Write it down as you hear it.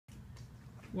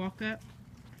Walk up.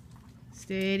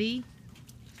 Steady.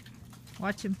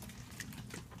 Watch him.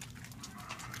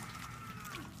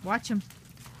 Watch him.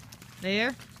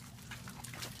 There.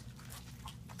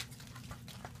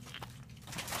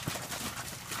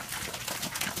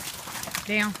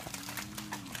 Down.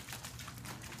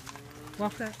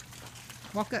 Walk up.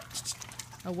 Walk up.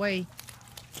 Away.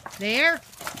 There.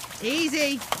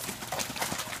 Easy.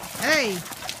 Hey.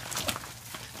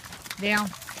 Down.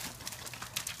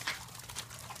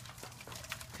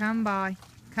 Come by.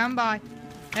 Come by.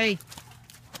 Hey.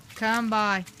 Come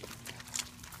by.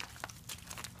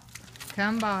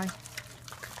 Come by.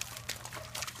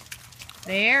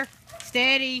 There.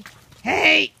 Steady.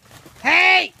 Hey.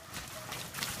 Hey.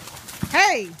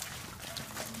 Hey.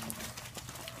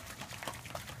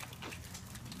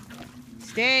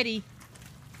 Steady.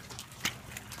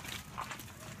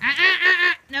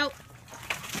 Nope.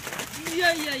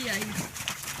 Yeah.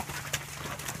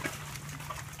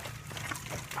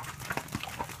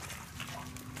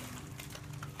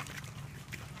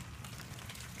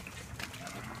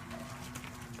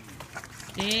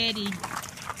 Steady.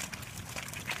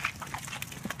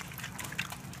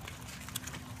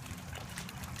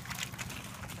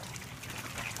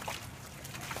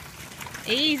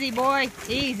 Easy, boy.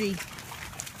 Easy.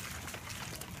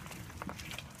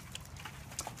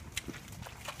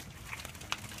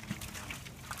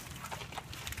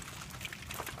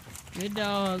 Good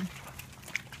dog.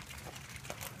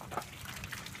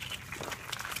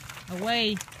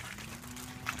 Away.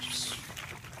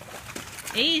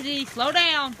 Easy. Slow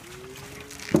down.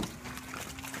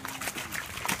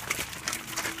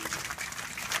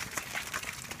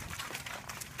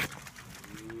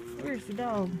 Where's the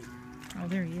dog? Oh,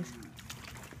 there he is.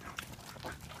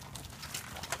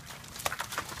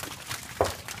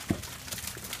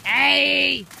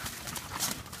 Hey!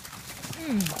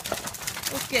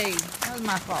 Okay, that was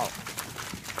my fault.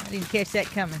 I didn't catch that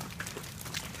coming.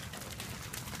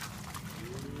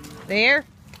 There.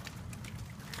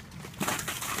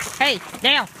 Hey,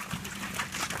 down.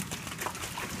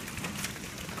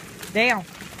 Down.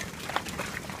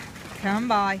 Come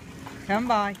by. Come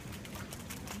by.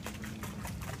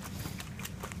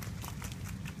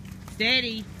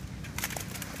 Steady.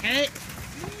 Hey.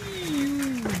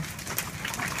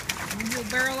 You'll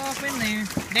barrel off in there.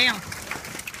 Down.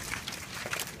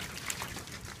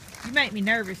 You make me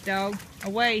nervous, dog.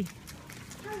 Away.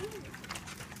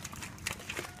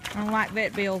 I don't like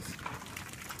vet bills.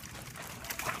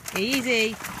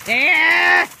 Easy.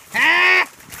 There. Ah!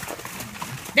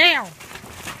 Down.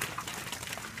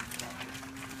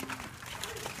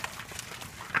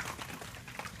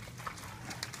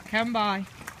 Come by.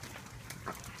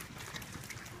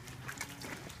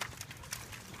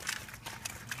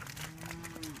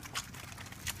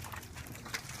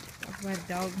 That's why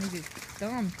the dog needs his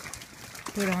thumb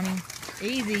put on him.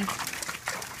 Easy.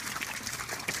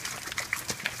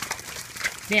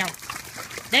 Down.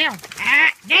 Down.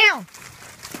 Ah, down.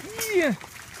 Yeah.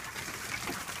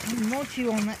 I didn't want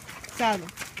you on that side of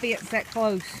the fence that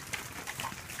close.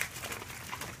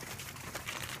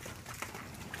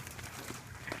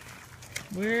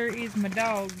 Where is my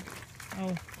dog?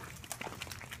 Oh.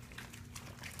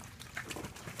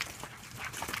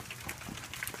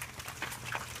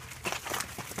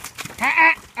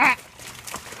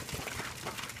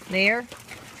 There.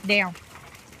 Down.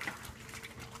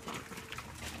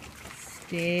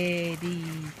 Steady.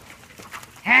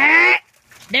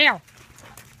 Down.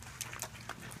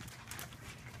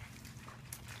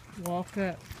 Walk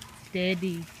up.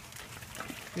 Steady.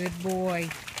 Good boy.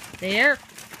 There.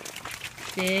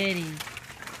 Steady.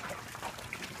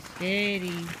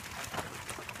 Steady.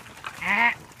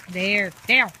 There.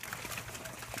 Down.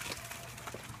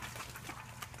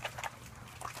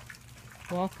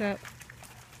 Walk up.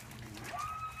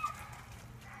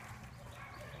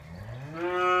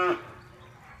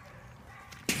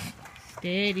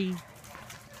 Steady.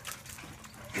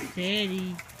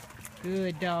 Steady.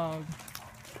 Good dog.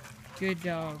 Good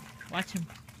dog. Watch him.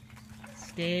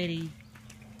 Steady.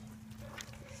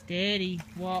 Steady.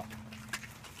 Walk.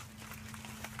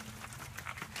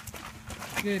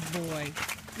 Good boy.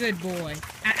 Good boy.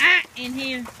 In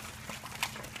here.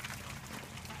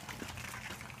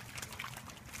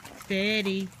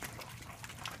 Steady.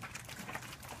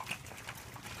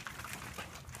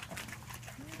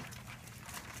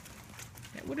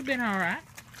 That would have been all right.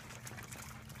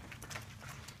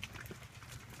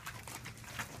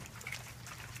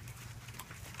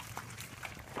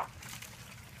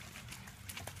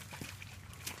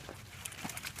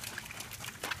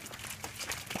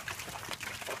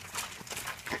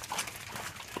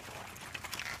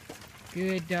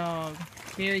 Good dog.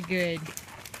 Very good.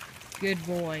 Good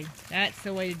boy. That's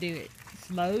the way to do it.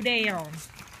 Slow down.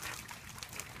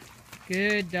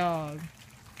 Good dog.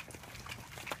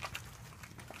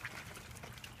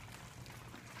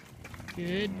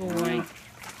 Good boy.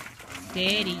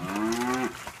 Steady.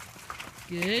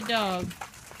 Good dog.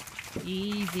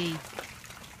 Easy.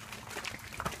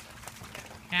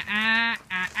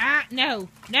 No,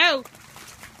 no.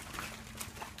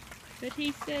 But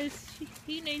he says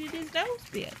he needed his nose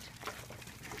bit.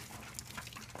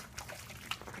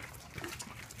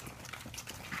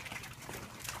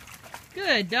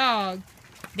 Good dog.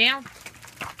 Down.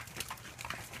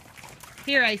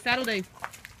 Here, Ace. That'll do.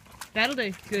 That'll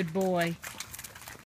do. Good boy.